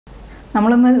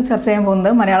നമ്മളിന്ന് ചർച്ച ചെയ്യാൻ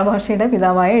പോകുന്നത് മലയാള ഭാഷയുടെ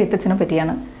പിതാവായ എഴുത്തച്ഛനെ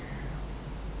പറ്റിയാണ്.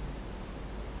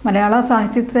 മലയാള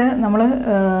സാഹിത്യത്തെ നമ്മൾ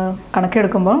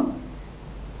കണക്കെടുക്കുമ്പോൾ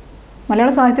മലയാള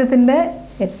സാഹിത്യത്തിൻ്റെ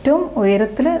ഏറ്റവും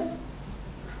ഉയരത്തിൽ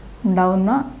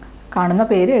കാണുന്ന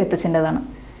പേര് എഴുത്തച്ഛൻ്റെതാണ്.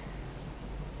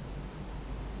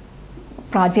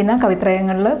 പ്രാചീന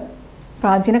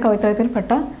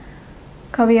കവിത്രയത്തിൽപ്പെട്ട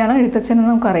കവിയാണ് എഴുത്തച്ഛൻ എന്ന്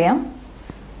നമുക്കറിയാം.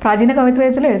 പ്രാചീന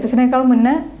കവിത്രയത്തിൽ എഴുത്തച്ഛനേക്കാൾ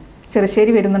മുന്നേ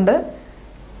ചെറുശ്ശേരി വരുന്നുണ്ട്.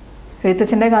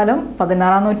 എഴുത്തച്ഛൻ്റെ കാലം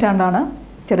 16-ാം നൂറ്റാണ്ടാണ്,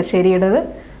 ചെറുശ്ശേരിയുടേത്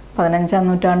 15-ാം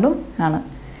നൂറ്റാണ്ടും ആണ്.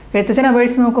 എഴുത്തച്ഛനെ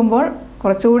അപേക്ഷിച്ച് നോക്കുമ്പോൾ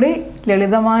കുറച്ചുകൂടി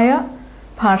ലളിതമായ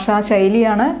ഭാഷാ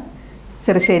ശൈലിയാണ്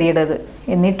ചെറുശ്ശേരിയുടേത്.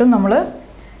 എന്നിട്ടും നമ്മൾ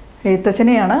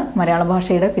എഴുത്തച്ഛനെയാണ് മലയാള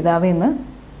ഭാഷയുടെ പിതാവ് എന്ന്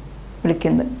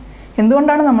വിളിക്കുന്നത്.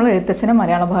 എന്തുകൊണ്ടാണ് നമ്മൾ എഴുത്തച്ഛനെ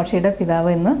മലയാള ഭാഷയുടെ പിതാവ്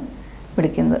എന്ന്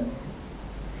വിളിക്കുന്നത്?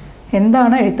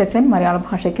 എന്താണ് എഴുത്തച്ഛൻ മലയാള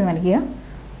ഭാഷയ്ക്ക് നൽകിയ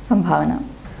സംഭാവന?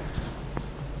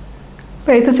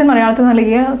 ഇപ്പോൾ എഴുത്തച്ഛൻ മലയാളത്തിൽ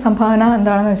നൽകിയ സംഭാവന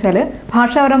എന്താണെന്ന് വെച്ചാൽ,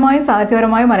 ഭാഷാപരമായും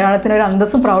സാഹിത്യപരമായും മലയാളത്തിന് ഒരു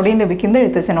അന്തസ്സും പ്രൗഢിയും ലഭിക്കുന്നത്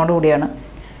എഴുത്തച്ഛനോട് കൂടിയാണ്.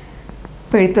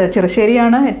 ഇപ്പോൾ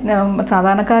ചെറുശ്ശേരിയാണ്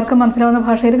സാധാരണക്കാർക്ക് മനസ്സിലാവുന്ന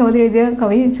ഭാഷയിൽ കവിത എഴുതിയ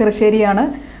കവി ചെറുശ്ശേരിയാണ്.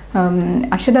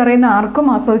 അക്ഷരം അറിയുന്ന ആർക്കും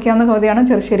ആസ്വദിക്കാവുന്ന കവിതയാണ്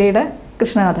ചെറുശ്ശേരിയുടെ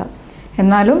കൃഷ്ണകഥ.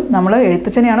 എന്നാലും നമ്മൾ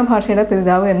എഴുത്തച്ഛനെയാണ് ഭാഷയുടെ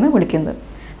പിതാവ് എന്ന് വിളിക്കുന്നത്.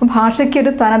 അപ്പം ഭാഷയ്ക്ക്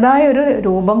ഒരു തനതായ ഒരു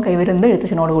രൂപം കൈവരുന്നത്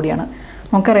എഴുത്തച്ഛനോട് കൂടിയാണ്.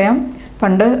 നമുക്കറിയാം,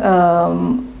 പണ്ട്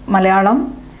മലയാളം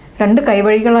 2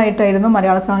 കൈവഴികളായിട്ടായിരുന്നു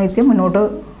മലയാള സാഹിത്യം മുന്നോട്ട്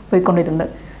പോയിക്കൊണ്ടിരുന്നത്.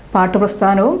 പാട്ട്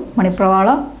പ്രസ്ഥാനവും മണിപ്രവാള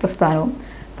പ്രസ്ഥാനവും.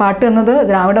 പാട്ട് എന്നത്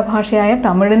ദ്രാവിഡ ഭാഷയായ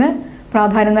തമിഴിന്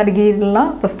പ്രാധാന്യം നൽകിയിട്ടുള്ള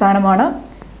പ്രസ്ഥാനമാണ്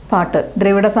പാട്ട്.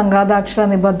 ദ്രവിഡ സംഘാതാക്ഷര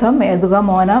നിബദ്ധം ഏതുക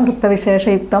മോന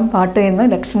വൃത്തവിശേഷയുക്തം പാട്ട് എന്ന്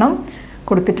ലക്ഷണം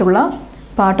കൊടുത്തിട്ടുള്ള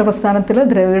പാട്ട് പ്രസ്ഥാനത്തിൽ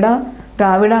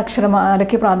ദ്രാവിഡ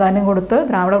അക്ഷരമാലയ്ക്ക് പ്രാധാന്യം കൊടുത്ത്,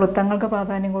 ദ്രാവിഡ വൃത്തങ്ങൾക്ക്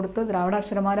പ്രാധാന്യം കൊടുത്ത്, ദ്രാവിഡ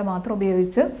അക്ഷരമാല മാത്രം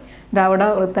ഉപയോഗിച്ച് ദ്രാവിഡ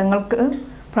വൃത്തങ്ങൾക്ക്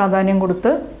പ്രാധാന്യം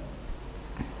കൊടുത്ത്,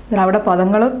 ദ്രാവിഡ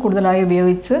പദങ്ങൾ കൂടുതലായി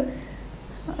ഉപയോഗിച്ച്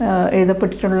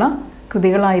എഴുതപ്പെട്ടിട്ടുള്ള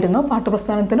കൃതികളായിരുന്നു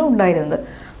പാട്ടുപ്രസ്ഥാനത്തിലും ഉണ്ടായിരുന്നത്.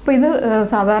 അപ്പോൾ ഇത്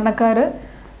സാധാരണക്കാർ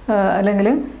അല്ലെങ്കിൽ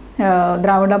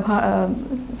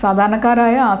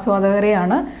സാധാരണക്കാരായ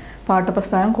ആസ്വാദകരെയാണ്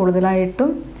പാട്ടുപ്രസ്ഥാനം കൂടുതലായിട്ടും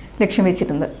ലക്ഷ്യം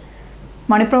വെച്ചിരുന്നത്.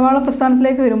 മണിപ്രവാള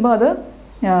പ്രസ്ഥാനത്തിലേക്ക് വരുമ്പോൾ അത്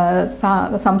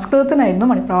സംസ്കൃതത്തിനായിരുന്നു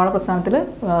മണിപ്രവാള പ്രസ്ഥാനത്തിൽ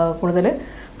കൂടുതൽ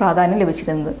പ്രാധാന്യം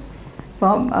ലഭിച്ചിരുന്നത്.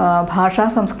 അപ്പോൾ ഭാഷാ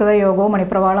സംസ്കൃത യോഗവും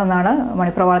മണിപ്രവാളം എന്നാണ്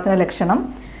മണിപ്രവാളത്തിൻ്റെ ലക്ഷണം.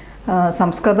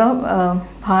 സംസ്കൃത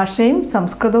ഭാഷയും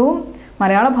സംസ്കൃതവും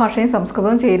മലയാള ഭാഷയും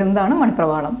സംസ്കൃതവും ചേരുന്നതാണ്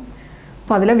മണിപ്രവാളം.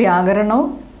 അപ്പോൾ അതിലെ വ്യാകരണവും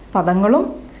പദങ്ങളും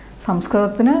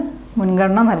സംസ്കൃതത്തിന്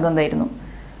മുൻഗണന നൽകുന്നതായിരുന്നു.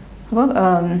 അപ്പോൾ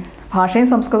ഭാഷയും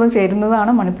സംസ്കൃതവും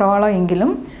ചേരുന്നതാണ് മണിപ്രവാളം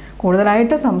എങ്കിലും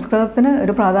കൂടുതലായിട്ട് സംസ്കൃതത്തിന്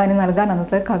ഒരു പ്രാധാന്യം നൽകാൻ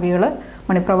അന്നത്തെ കവികൾ,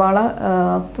 മണിപ്രവാള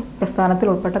പ്രസ്ഥാനത്തിൽ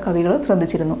ഉൾപ്പെട്ട കവികൾ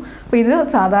ശ്രദ്ധിച്ചിരുന്നു. അപ്പോൾ ഇത്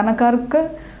സാധാരണക്കാർക്ക്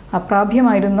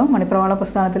അപ്രാപ്യമായിരുന്നു. മണിപ്രവാള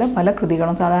പ്രസ്ഥാനത്തിലെ പല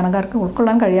കൃതികളും സാധാരണക്കാർക്ക്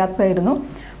ഉൾക്കൊള്ളാൻ കഴിയാത്തതായിരുന്നു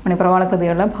മണിപ്രവാള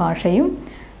കൃതികളുടെ ഭാഷയും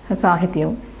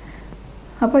സാഹിത്യവും.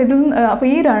 അപ്പോൾ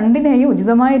ഈ രണ്ടിനെയും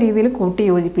ഉചിതമായ രീതിയിൽ കൂട്ടി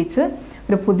യോജിപ്പിച്ച്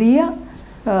ഒരു പുതിയ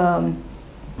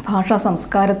ഭാഷാ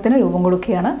സംസ്കാരത്തിന് രൂപം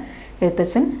കൊടുക്കുകയാണ്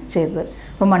എഴുത്തച്ഛൻ ചെയ്തത്.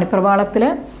 അപ്പോൾ മണിപ്രവാളത്തിൽ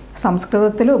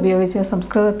സംസ്കൃതത്തിൽ ഉപയോഗിച്ച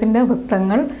സംസ്കൃതത്തിൻ്റെ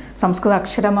വൃത്തങ്ങൾ, സംസ്കൃത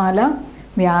അക്ഷരമാല,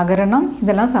 വ്യാകരണം,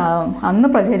 ഇതെല്ലാം അന്ന്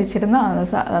പ്രചരിച്ചിരുന്ന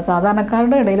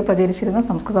സാധാരണക്കാരുടെ ഇടയിൽ പ്രചരിച്ചിരുന്ന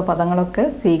സംസ്കൃത പദങ്ങളൊക്കെ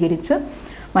സ്വീകരിച്ച്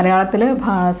മലയാളത്തിൽ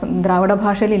ദ്രാവിഡ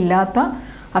ഭാഷയിൽ ഇല്ലാത്ത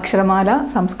അക്ഷരമാല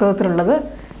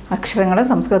അക്ഷരങ്ങളെ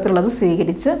സംസ്കൃതത്തിലുള്ളത്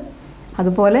സ്വീകരിച്ച്,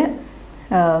 അതുപോലെ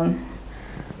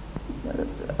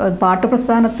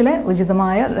പാട്ടുപ്രസ്ഥാനത്തിലെ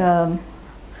ഉചിതമായ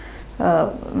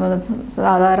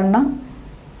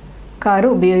സാധാരണക്കാർ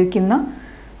ഉപയോഗിക്കുന്ന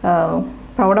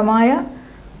പ്രൗഢമായ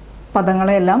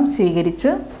പദങ്ങളെല്ലാം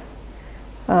സ്വീകരിച്ച്,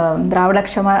 ദ്രാവിഡ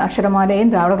അക്ഷരമാലയും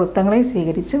ദ്രാവിഡ വൃത്തങ്ങളെയും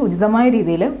സ്വീകരിച്ച് ഉചിതമായ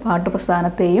രീതിയിൽ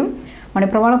പാട്ടുപ്രസ്ഥാനത്തെയും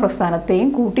മണിപ്രവാള പ്രസ്ഥാനത്തെയും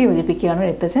കൂട്ടി യോജിപ്പിക്കുകയാണ്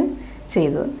എഴുത്തച്ഛൻ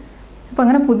ചെയ്തത്. അപ്പോൾ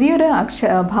അങ്ങനെ പുതിയൊരു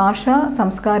ഭാഷാ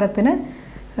സംസ്കാരത്തിന്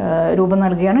രൂപം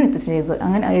നൽകുകയാണ് എഴുത്തച്ഛൻ ചെയ്തത്.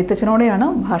 അങ്ങനെ എഴുത്തച്ഛനോടെയാണ്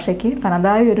ഭാഷയ്ക്ക്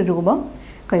തനതായ ഒരു രൂപം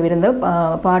കൈവരുന്നത്.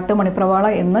 പാട്ട്, മണിപ്രവാള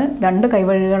എന്ന് 2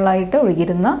 കൈവഴികളായിട്ട്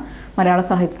ഒഴുകിയിരുന്ന മലയാള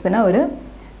സാഹിത്യത്തിന്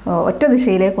ഒറ്റ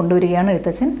ദിശയിലേക്ക് കൊണ്ടുവരികയാണ്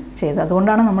എഴുത്തച്ഛൻ ചെയ്തത്.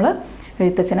 അതുകൊണ്ടാണ് നമ്മൾ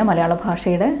എഴുത്തച്ഛനെ മലയാള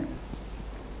ഭാഷയുടെ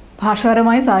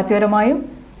ഭാഷാപരമായും സാഹിത്യപരമായും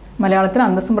മലയാളത്തിന്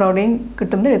അന്തസ്സും പ്രൗഢിയും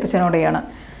കിട്ടുന്നത് എഴുത്തച്ഛനോടെയാണ്.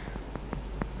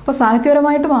 അപ്പോൾ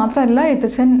സാഹിത്യപരമായിട്ട് മാത്രമല്ല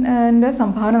എഴുത്തച്ഛൻ്റെ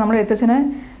സംഭാവന, നമ്മൾ എഴുത്തച്ഛന്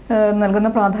നൽകുന്ന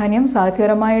പ്രാധാന്യം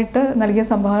സാഹിത്യപരമായിട്ട് നൽകിയ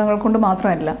സംഭാവനകൾ കൊണ്ട്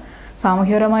മാത്രമല്ല,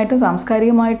 സാമൂഹ്യപരമായിട്ടും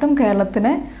സാംസ്കാരികമായിട്ടും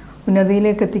കേരളത്തിനെ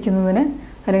ഉന്നതിയിലേക്ക് എത്തിക്കുന്നതിന്,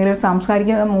 അല്ലെങ്കിൽ ഒരു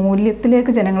സാംസ്കാരിക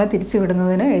മൂല്യത്തിലേക്ക് ജനങ്ങളെ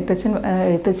തിരിച്ചുവിടുന്നതിന്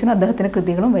എഴുത്തച്ഛനും അദ്ദേഹത്തിൻ്റെ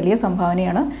കൃതികളും വലിയ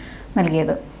സംഭാവനയാണ്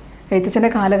നൽകിയത്.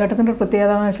 എഴുത്തച്ഛൻ്റെ കാലഘട്ടത്തിൻ്റെ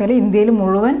പ്രത്യേകത എന്ന് വെച്ചാൽ ഇന്ത്യയിൽ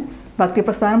മുഴുവൻ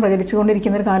ഭക്തിപ്രസ്ഥാനം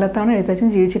പ്രചരിച്ചുകൊണ്ടിരിക്കുന്ന ഒരു കാലത്താണ് എഴുത്തച്ഛൻ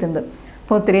ജീവിച്ചിരുന്നത്.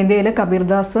 അപ്പോൾ ഉത്തരേന്ത്യയിൽ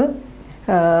കബീർദാസ്,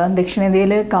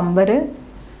 ദക്ഷിണേന്ത്യയിൽ കമ്പർ,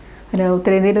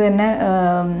 ഉത്തരേന്ത്യയിൽ തന്നെ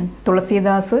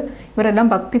തുളസീദാസ് ഇവരെല്ലാം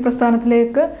ഭക്തി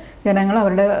പ്രസ്ഥാനത്തിലേക്ക് ജനങ്ങൾ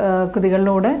അവരുടെ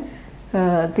കൃതികളിലൂടെ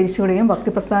തിരിച്ചുവിടുകയും ഭക്തി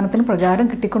പ്രസ്ഥാനത്തിന് പ്രചാരം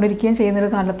കിട്ടിക്കൊണ്ടിരിക്കുകയും ചെയ്യുന്നൊരു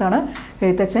കാലത്താണ്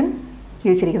എഴുത്തച്ഛൻ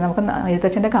ജീവിച്ചിരിക്കുന്നത്. നമുക്ക്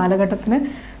എഴുത്തച്ഛൻ്റെ കാലഘട്ടത്തിന്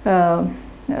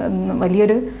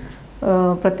വലിയൊരു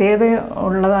പ്രത്യേകത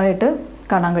ഉള്ളതായിട്ട്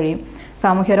കാണാൻ കഴിയും.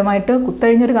 സാമൂഹ്യപരമായിട്ട്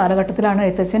കുത്തഴിഞ്ഞൊരു കാലഘട്ടത്തിലാണ്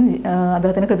എഴുത്തച്ഛൻ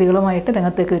അദ്ദേഹത്തിൻ്റെ കൃതികളുമായിട്ട്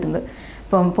രംഗത്തേക്ക് വരുന്നത്.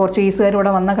 ഇപ്പം പോർച്ചുഗീസുകാർ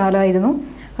ഇവിടെ വന്ന കാലമായിരുന്നു.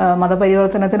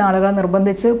 മതപരിവർത്തനത്തിന് ആളുകളെ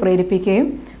നിർബന്ധിച്ച് പ്രേരിപ്പിക്കുകയും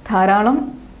ധാരാളം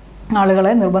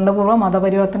ആളുകളെ നിർബന്ധപൂർവ്വം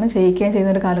മതപരിവർത്തനം ചെയ്യിക്കുകയും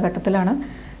ചെയ്യുന്നൊരു കാലഘട്ടത്തിലാണ്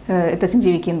എഴുത്തച്ഛൻ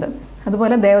ജീവിക്കുന്നത്.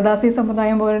 അതുപോലെ ദേവദാസി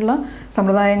സമ്പ്രദായം പോലുള്ള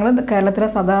സമ്പ്രദായങ്ങൾ കേരളത്തിലെ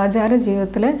സദാചാര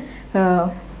ജീവിതത്തിലെ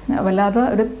വല്ലാതെ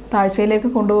ഒരു താഴ്ചയിലേക്ക്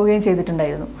കൊണ്ടുപോവുകയും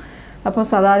ചെയ്തിട്ടുണ്ടായിരുന്നു. അപ്പോൾ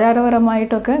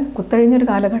സദാചാരപരമായിട്ടൊക്കെ കുത്തഴിഞ്ഞൊരു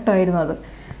കാലഘട്ടമായിരുന്നു അത്.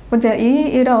 അപ്പോൾ ഈ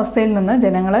ഒരു അവസ്ഥയിൽ നിന്ന്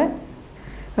ജനങ്ങളെ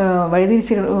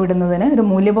വഴിതിരിച്ച് വിടുന്നതിന് ഒരു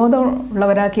മൂല്യബോധം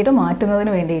ഉള്ളവരാക്കിയിട്ട്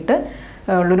മാറ്റുന്നതിന് വേണ്ടിയിട്ട്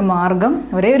ഉള്ളൊരു മാർഗം,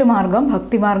 ഒരേ ഒരു മാർഗം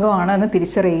ഭക്തിമാർഗമാണ് എന്ന്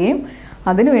തിരിച്ചറിയുകയും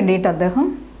അതിനു വേണ്ടിയിട്ട് അദ്ദേഹം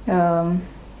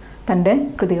തൻ്റെ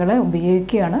കൃതികളെ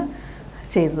ഉപയോഗിക്കുകയാണ്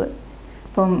ചെയ്തത്.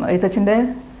 അപ്പം എഴുത്തച്ഛൻ്റെ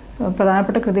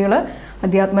പ്രധാനപ്പെട്ട കൃതികൾ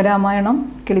അധ്യാത്മരാമായണം,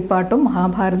 കിളിപ്പാട്ടും,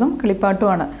 മഹാഭാരതം,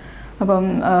 കിളിപ്പാട്ടുമാണ്. അപ്പം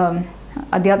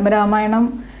അധ്യാത്മരാമായണം,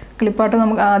 കിളിപ്പാട്ട്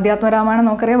അധ്യാത്മരാമായണം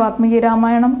നമുക്കറിയാം വാത്മീകി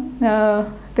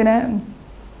രാമായണത്തിനെ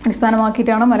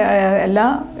അടിസ്ഥാനമാക്കിയിട്ടാണ് എല്ലാ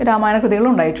രാമായണ കൃതികളും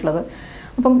ഉണ്ടായിട്ടുള്ളത്.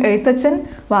 അപ്പം എഴുത്തച്ഛൻ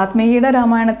വാത്മീകിയുടെ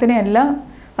രാമായണത്തിനെ എല്ലാം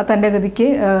തൻ്റെ ഗതിക്ക്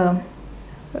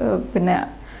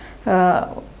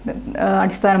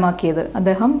അടിസ്ഥാനമാക്കിയത്.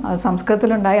 അദ്ദേഹം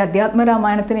സംസ്കൃതത്തിലുണ്ടായ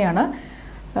അധ്യാത്മരാമായണത്തിനെയാണ്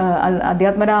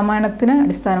അധ്യാത്മരാമായണത്തിന്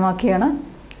അടിസ്ഥാനമാക്കിയാണ്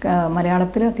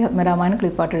മലയാളത്തിൽ അധ്യാത്മരാമായണം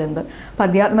കിളിപ്പാട്ട് എഴുതുന്നത്. അപ്പോൾ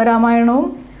അധ്യാത്മരാമായണവും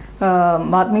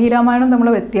വാത്മീകി രാമായണവും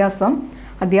തമ്മിലുള്ള വ്യത്യാസം,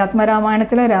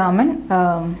 അധ്യാത്മരാമായണത്തിലെ രാമൻ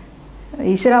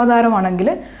ഈശ്വരാവതാരമാണെങ്കിൽ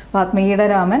വാത്മീകിയുടെ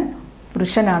രാമൻ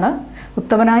പുരുഷനാണ്,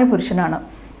 ഉത്തമനായ പുരുഷനാണ്.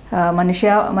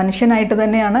 മനുഷ്യനായിട്ട്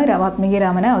തന്നെയാണ് വാത്മീകി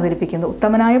രാമനെ അവതരിപ്പിക്കുന്നത്.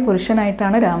 ഉത്തമനായ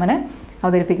പുരുഷനായിട്ടാണ് രാമനെ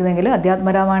അവതരിപ്പിക്കുന്നതെങ്കിൽ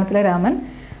അധ്യാത്മരാമായണത്തിലെ രാമൻ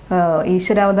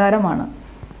ഈശ്വരാവതാരമാണ്.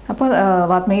 അപ്പോൾ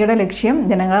വാത്മീകിയുടെ ലക്ഷ്യം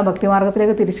ജനങ്ങളെ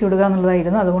ഭക്തിമാർഗത്തിലേക്ക് തിരിച്ചുവിടുക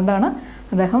എന്നുള്ളതായിരുന്നു. അതുകൊണ്ടാണ്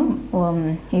അദ്ദേഹം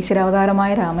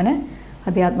ഈശ്വരാവതാരമായ രാമനെ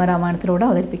അധ്യാത്മരാമായണത്തിലൂടെ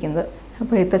അവതരിപ്പിക്കുന്നത്.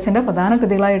 അപ്പോൾ എഴുത്തച്ഛൻ്റെ പ്രധാന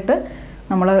കൃതികളായിട്ട്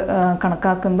നമ്മൾ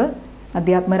കണക്കാക്കുന്നത്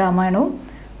അധ്യാത്മരാമായണവും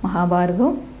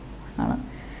മഹാഭാരതവും ആണ്.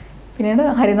 പിന്നീട്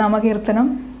ഹരിനാമകീർത്തനം,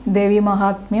 ദേവി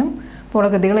മഹാത്മ്യം പോലുള്ള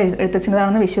കൃതികൾ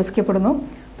എഴുത്തച്ഛൻ്റെതാണെന്ന് വിശ്വസിക്കപ്പെടുന്നു.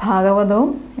 ഭാഗവതവും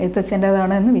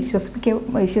എഴുത്തച്ഛൻ്റേതാണ് എന്ന്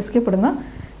വിശ്വസിക്കപ്പെടുന്ന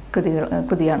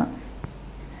കൃതിയാണ്.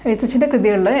 എഴുത്തച്ഛൻ്റെ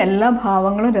കൃതികളിൽ എല്ലാ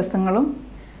ഭാവങ്ങളെയും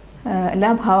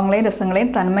രസങ്ങളെയും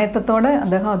തന്മയത്വത്തോടെ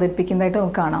അദ്ദേഹം അവതരിപ്പിക്കുന്നതായിട്ട്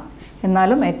നമുക്ക് കാണാം.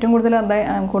 എന്നാലും ഏറ്റവും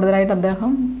കൂടുതലായിട്ട്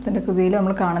അദ്ദേഹത്തിൻ്റെ കൃതിയിൽ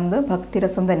നമ്മൾ കാണുന്നത്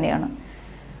ഭക്തിരസം തന്നെയാണ്.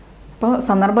 അപ്പോൾ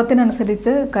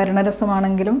സന്ദർഭത്തിനനുസരിച്ച്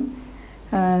കരുണരസമാണെങ്കിലും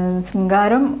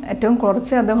ശൃംഗാരം ഏറ്റവും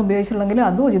കുറച്ച് അദ്ദേഹം ഉപയോഗിച്ചിട്ടുള്ളെങ്കിലും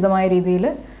അതും ഉചിതമായ രീതിയിൽ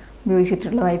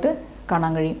ഉപയോഗിച്ചിട്ടുള്ളതായിട്ട്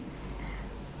കാണാൻ കഴിയും.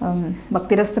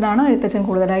 ഭക്തിരസത്തിനാണ് എഴുത്തച്ഛൻ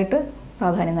കൂടുതലായിട്ട്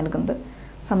പ്രാധാന്യം നൽകുന്നത്.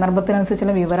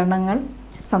 സന്ദർഭത്തിനനുസരിച്ചുള്ള വിവരണങ്ങൾ,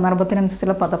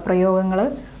 സന്ദർഭത്തിനനുസരിച്ചുള്ള പദപ്രയോഗങ്ങൾ,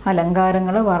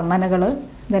 അലങ്കാരങ്ങൾ, വർണ്ണനകൾ,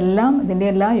 ഇതിൻ്റെ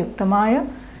എല്ലാം യുക്തമായ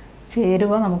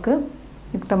ചേരുവ, നമുക്ക്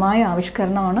യുക്തമായ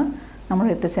ആവിഷ്കരണമാണ് നമ്മൾ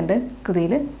എഴുത്തച്ഛൻ്റെ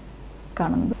കൃതിയിൽ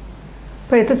കാണുന്നത്.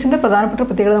 ഇപ്പോൾ എഴുത്തച്ഛൻ്റെ പ്രധാനപ്പെട്ട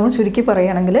കൃതികൾ നമ്മൾ ചുരുക്കി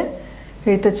പറയുകയാണെങ്കിൽ,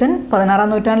 എഴുത്തച്ഛൻ 16-ാം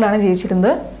നൂറ്റാണ്ടിലാണ്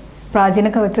ജീവിച്ചിരുന്നത്. പ്രാചീന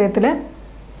കവിത്രയത്തിലെ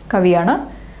കവിയാണ്.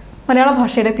 മലയാള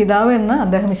ഭാഷയുടെ പിതാവ് എന്ന്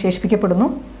അദ്ദേഹം വിശേഷിപ്പിക്കപ്പെടുന്നു.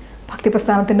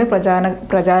 ഭക്തിപ്രസ്ഥാനത്തിൻ്റെ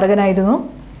പ്രചാരകനായിരുന്നു.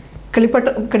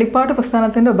 കിളിപ്പാട്ട്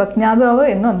പ്രസ്ഥാനത്തിൻ്റെ ഉപജ്ഞാതാവ്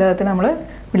എന്നും അദ്ദേഹത്തിന് നമ്മൾ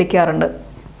വിളിക്കാറുണ്ട്.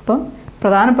 അപ്പം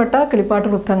പ്രധാനപ്പെട്ട കിളിപ്പാട്ട്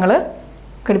വൃത്തങ്ങൾ,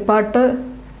 കിളിപ്പാട്ടിലാണ്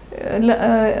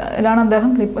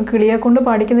അദ്ദേഹം കിളിയെ കൊണ്ട്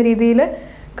പാടിക്കുന്ന രീതിയിൽ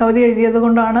കവിത എഴുതിയത്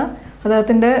കൊണ്ടാണ്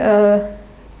അദ്ദേഹത്തിൻ്റെ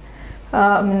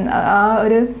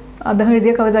അദ്ദേഹം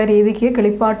എഴുതിയ കവിതാ രീതിക്ക്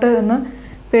കിളിപ്പാട്ട് എന്ന്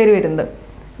പേര് വരുന്നത്.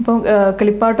 അപ്പം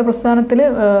കിളിപ്പാട്ട് പ്രസ്ഥാനത്തിൽ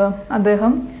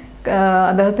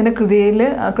അദ്ദേഹത്തിൻ്റെ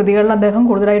കൃതികളിൽ അദ്ദേഹം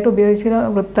കൂടുതലായിട്ട് ഉപയോഗിച്ച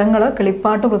വൃത്തങ്ങൾ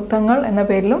കിളിപ്പാട്ട് വൃത്തങ്ങൾ എന്ന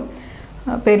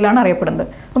പേരിലാണ് അറിയപ്പെടുന്നത്.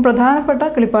 അപ്പം പ്രധാനപ്പെട്ട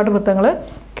കിളിപ്പാട്ട് വൃത്തങ്ങൾ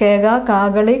കേക,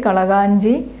 കാകളി,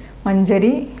 കളകാഞ്ചി,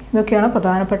 മഞ്ചരി ഇതൊക്കെയാണ്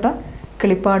പ്രധാനപ്പെട്ട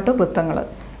കിളിപ്പാട്ട് വൃത്തങ്ങൾ.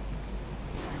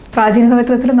 പ്രാചീന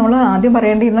കവിത്രത്തിൽ നമ്മൾ ആദ്യം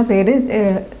പറയേണ്ടിയിരുന്ന പേര്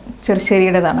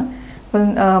ചെറുശ്ശേരിയുടേതാണ്. അപ്പം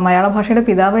മലയാള ഭാഷയുടെ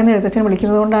പിതാവ് എന്ന് എഴുത്തച്ഛനെ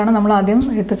വിളിക്കുന്നത് കൊണ്ടാണ് നമ്മൾ ആദ്യം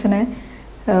എഴുത്തച്ഛനെ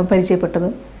പരിചയപ്പെട്ടത്.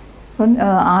 അപ്പം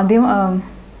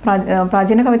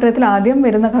പ്രാചീന കവിത്രത്തിൽ ആദ്യം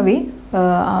വരുന്ന കവി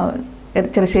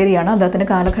ചെറുശ്ശേരിയാണ്. അദ്ദേഹത്തിൻ്റെ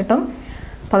കാലഘട്ടം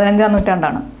 15-ാം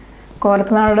നൂറ്റാണ്ടാണ്.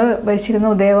 കോലത്തുനാട് ഭരിച്ചിരുന്ന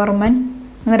ഉദയവർമ്മൻ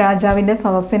എന്ന രാജാവിൻ്റെ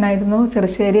സദസ്യനായിരുന്നു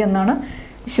ചെറുശ്ശേരി എന്നാണ്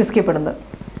വിശ്വസിക്കപ്പെടുന്നത്.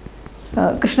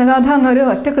 കൃഷ്ണഗാഥ എന്നൊരു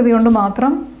ഒറ്റ കൃതി കൊണ്ട്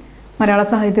മാത്രം മലയാള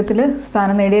സാഹിത്യത്തിൽ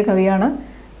സ്ഥാനം നേടിയ കവിയാണ്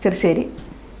ചെറുശ്ശേരി.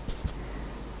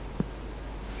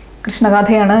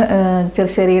 കൃഷ്ണഗാഥയാണ്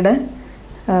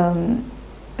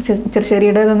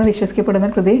ചെറുശ്ശേരിയുടേതെന്ന് വിശ്വസിക്കപ്പെടുന്ന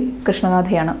കൃതി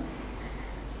കൃഷ്ണഗാഥയാണ്.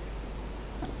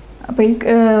 അപ്പോൾ ഈ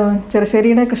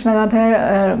ചെറുശ്ശേരിയുടെ കൃഷ്ണഗാഥ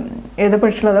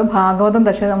എഴുതപ്പെട്ടിട്ടുള്ളത് ഭാഗവതം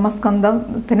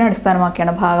ദശമസ്കന്ധത്തിനെ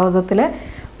അടിസ്ഥാനമാക്കിയാണ്. ഭാഗവതത്തിലെ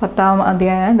 10ാം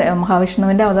അധ്യായം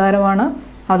മഹാവിഷ്ണുവിൻ്റെ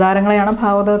അവതാരങ്ങളെയാണ്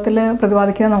ഭാഗവതത്തിൽ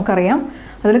പ്രതിപാദിക്കുന്നത് നമുക്കറിയാം.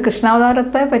 അതിൽ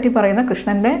കൃഷ്ണാവതാരത്തെ പറ്റി പറയുന്ന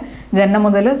കൃഷ്ണൻ്റെ ജന്മം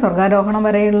മുതൽ സ്വർഗാരോഹണം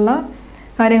വരെയുള്ള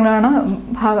കാര്യങ്ങളാണ്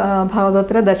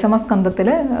ഭാഗവതത്തിലെ ദശമസ്കന്ധത്തിൽ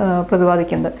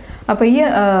പ്രതിപാദിക്കുന്നത്. അപ്പോൾ ഈ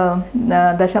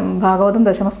ഭാഗവതം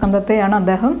ദശമസ്കന്ധത്തെയാണ്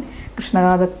അദ്ദേഹം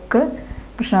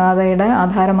കൃഷ്ണഗാഥയുടെ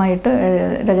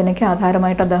രചനയ്ക്ക്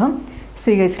ആധാരമായിട്ട് അദ്ദേഹം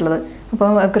സ്വീകരിച്ചിട്ടുള്ളത്. അപ്പോൾ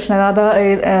കൃഷ്ണഗാഥ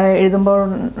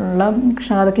എഴുതുമ്പോഴുള്ള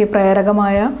കൃഷ്ണഗാഥയ്ക്ക്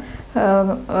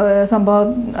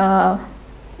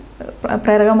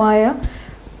പ്രേരകമായ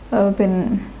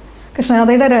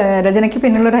കൃഷ്ണഗാഥയുടെ രചനയ്ക്ക്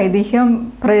പിന്നിലൊരു ഐതിഹ്യം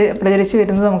പ്രചരിച്ചു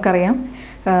വരുന്നത് നമുക്കറിയാം.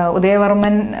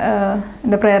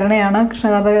 ഉദയവർമ്മൻ്റെ പ്രേരണയാണ്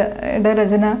കൃഷ്ണഗാഥയുടെ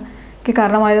രചനയ്ക്ക്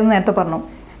കാരണമായതെന്ന് നേരത്തെ പറഞ്ഞു.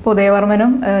 അപ്പോൾ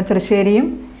ഉദയവർമ്മനും ചെറുശ്ശേരിയും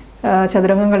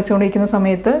ചതുരംഗം കളിച്ചുകൊണ്ടിരിക്കുന്ന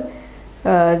സമയത്ത്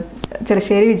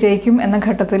ചെറുശ്ശേരി വിജയിക്കും എന്ന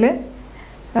ഘട്ടത്തിൽ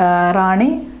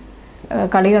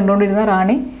കളി കണ്ടുകൊണ്ടിരുന്ന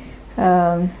റാണി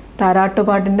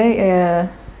താരാട്ടുപാട്ടിൻ്റെ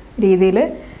രീതിയിൽ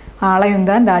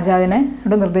ആളയുന്താൻ രാജാവിനെ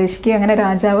നിർദ്ദേശിക്കുകയും അങ്ങനെ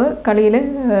രാജാവ് കളിയിൽ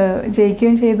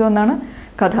ജയിക്കുകയും ചെയ്തു എന്നാണ്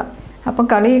കഥ. അപ്പം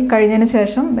കളി കഴിഞ്ഞതിന്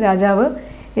ശേഷം രാജാവ്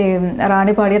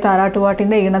റാണി പാടിയ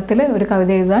താരാട്ടുപാട്ടിൻ്റെ ഈണത്തിൽ ഒരു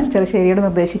കവിത എഴുതാൻ ചെറുശ്ശേരിയോട്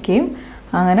നിർദ്ദേശിക്കുകയും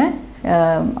അങ്ങനെ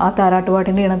ആ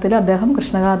താരാട്ടുപാട്ടിൻ്റെ ഈണത്തിൽ അദ്ദേഹം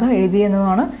കൃഷ്ണഗാഥ എഴുതി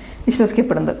എന്നതാണ്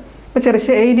വിശ്വസിക്കപ്പെടുന്നത്. അപ്പോൾ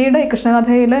ചെറുശ്ശേരിയുടെ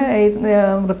കൃഷ്ണഗാഥയിലെ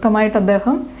വൃത്തമായിട്ട്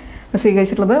അദ്ദേഹം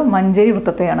സ്വീകരിച്ചിട്ടുള്ളത് മഞ്ചരി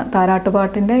വൃത്തത്തെയാണ്.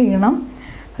 താരാട്ടുപാട്ടിൻ്റെ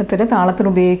ഈണത്തിൽ താളത്തിൽ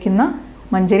ഉപയോഗിക്കുന്ന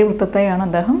മഞ്ചരി വൃത്തത്തെയാണ്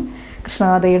അദ്ദേഹം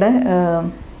കൃഷ്ണഗാഥയുടെ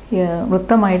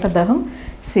വൃത്തമായിട്ട് അദ്ദേഹം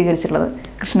സ്വീകരിച്ചിട്ടുള്ളത്.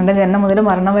 കൃഷ്ണൻ്റെ ജന്മം മുതൽ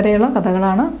മരണം വരെയുള്ള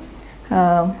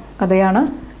കഥയാണ്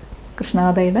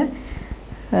കൃഷ്ണഗാഥയുടെ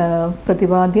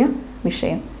പ്രതിപാദ്യ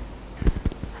വിഷയം.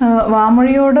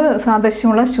 വാമൊഴിയോട്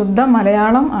സാദൃശ്യമുള്ള ശുദ്ധ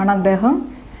മലയാളം ആണ്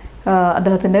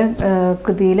അദ്ദേഹത്തിൻ്റെ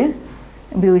കൃതിയിൽ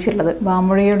ഉപയോഗിച്ചിട്ടുള്ളത്.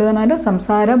 വാമൊഴിയോട് പറഞ്ഞാൽ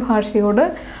സംസാര ഭാഷയോട്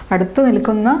അടുത്ത്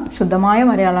നിൽക്കുന്ന ശുദ്ധമായ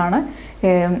മലയാളമാണ്.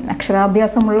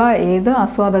 അക്ഷരാഭ്യാസമുള്ള ഏത്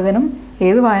ആസ്വാദകനും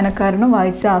ഏത് വായനക്കാരനും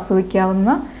വായിച്ച് ആസ്വദിക്കാവുന്ന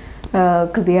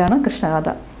കൃതിയാണ് കൃഷ്ണഗാഥ.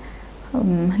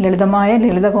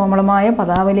 ലളിതകോമളമായ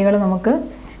പദാവലികൾ നമുക്ക്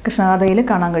കൃഷ്ണഗാഥയിൽ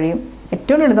കാണാൻ കഴിയും.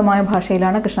 ഏറ്റവും ലളിതമായ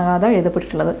ഭാഷയിലാണ് കൃഷ്ണഗാഥ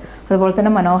എഴുതപ്പെട്ടിട്ടുള്ളത്. അതുപോലെ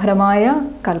തന്നെ മനോഹരമായ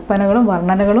കൽപ്പനകളും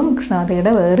വർണ്ണനകളും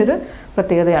കൃഷ്ണഗാഥയുടെ വേറൊരു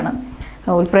പ്രത്യേകതയാണ്.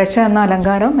 ഉൽപ്രേക്ഷ എന്ന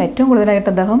അലങ്കാരം ഏറ്റവും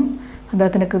കൂടുതലായിട്ട്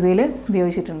അദ്ദേഹത്തിൻ്റെ കൃതിയിൽ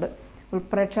ഉപയോഗിച്ചിട്ടുണ്ട്.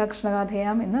 ഉൽപ്രേക്ഷ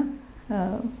കൃഷ്ണഗാഥയാം എന്ന്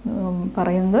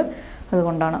പറയുന്നത്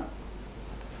അതുകൊണ്ടാണ്.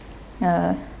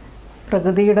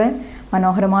 പ്രകൃതിയുടെ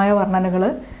മനോഹരമായ വർണ്ണനകൾ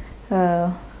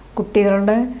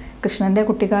കൃഷ്ണൻ്റെ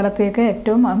കുട്ടിക്കാലത്തേക്ക്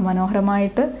ഏറ്റവും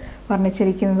മനോഹരമായിട്ട്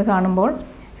വർണ്ണിച്ചിരിക്കുന്നത് കാണുമ്പോൾ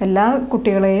എല്ലാ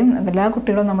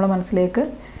കുട്ടികളും നമ്മുടെ മനസ്സിലേക്ക്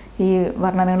ഈ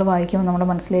വർണ്ണനകൾ വായിക്കുമ്പോൾ നമ്മുടെ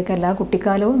മനസ്സിലേക്ക് എല്ലാ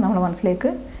കുട്ടിക്കാലവും നമ്മുടെ മനസ്സിലേക്ക്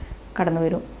കടന്നു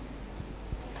വരും.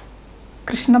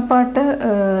 കൃഷ്ണപ്പാട്ട്,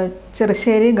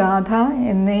 ചെറുശ്ശേരി ഗാഥ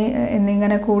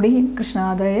എന്നിങ്ങനെ കൂടി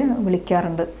കൃഷ്ണഗാഥയെ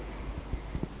വിളിക്കാറുണ്ട്.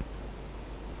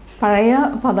 പഴയ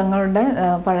പദങ്ങളുടെ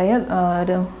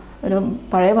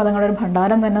ഒരു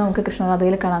ഭണ്ഡാരം തന്നെ നമുക്ക്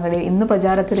കൃഷ്ണഗാഥയിൽ കാണാൻ കഴിയും. ഇന്ന്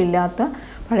പ്രചാരത്തിലില്ലാത്ത,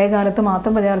 പഴയ കാലത്ത്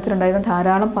മാത്രം പ്രചാരത്തിലുണ്ടായിരുന്ന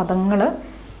ധാരാളം പദങ്ങൾ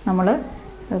നമ്മൾ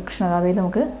കൃഷ്ണഗാഥയിൽ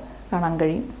നമുക്ക് കാണാൻ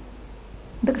കഴിയും.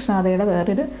 ഇത് കൃഷ്ണഗാഥയുടെ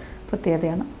വേറൊരു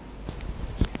പ്രത്യേകതയാണ്.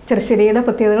 ചെറുശ്ശേരിയുടെ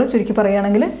പ്രത്യേകതകൾ ചുരുക്കി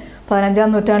പറയുകയാണെങ്കിൽ 15ാം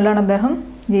നൂറ്റാണ്ടിലാണ് അദ്ദേഹം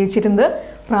ജീവിച്ചിരുന്നത്.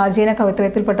 പ്രാചീന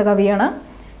കവിത്രയത്തിൽപ്പെട്ട കവിയാണ്.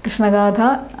 കൃഷ്ണഗാഥ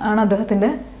ആണ് അദ്ദേഹത്തിൻ്റെ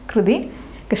കൃതി.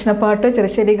 കൃഷ്ണപ്പാട്ട്,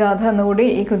 ചെറുശ്ശേരി ഗാഥ എന്നുകൂടി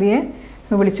ഈ കൃതിയെ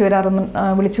വിളിച്ചു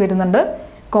വരുന്നുണ്ട്.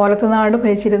 കോലത്തുനാട്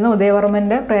ഭരിച്ചിരുന്ന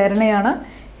ഉദയവർമ്മൻ്റെ പ്രേരണയാണ്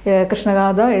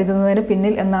കൃഷ്ണഗാഥ എഴുതുന്നതിന്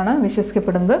പിന്നിൽ എന്നാണ്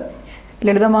വിശ്വസിക്കപ്പെടുന്നത്.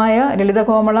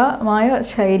 ലളിതകോമളമായ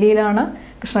ശൈലിയിലാണ്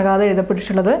കൃഷ്ണഗാഥ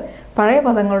എഴുതപ്പെട്ടിട്ടുള്ളത്. പഴയ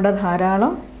പദങ്ങളുടെ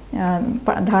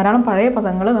ധാരാളം പഴയ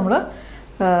പദങ്ങൾ നമ്മൾ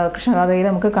കൃഷ്ണഗാഥയിൽ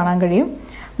നമുക്ക് കാണാൻ കഴിയും.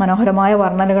 മനോഹരമായ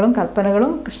വർണ്ണനകളും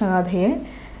കൽപ്പനകളും കൃഷ്ണഗാഥയെ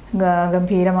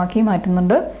ഗംഭീരമാക്കി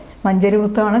മാറ്റുന്നുണ്ട്. മഞ്ചരി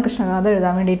വൃത്തമാണ് കൃഷ്ണഗാഥ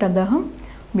എഴുതാൻ വേണ്ടിയിട്ട് അദ്ദേഹം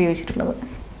ഉപയോഗിച്ചിട്ടുള്ളത്.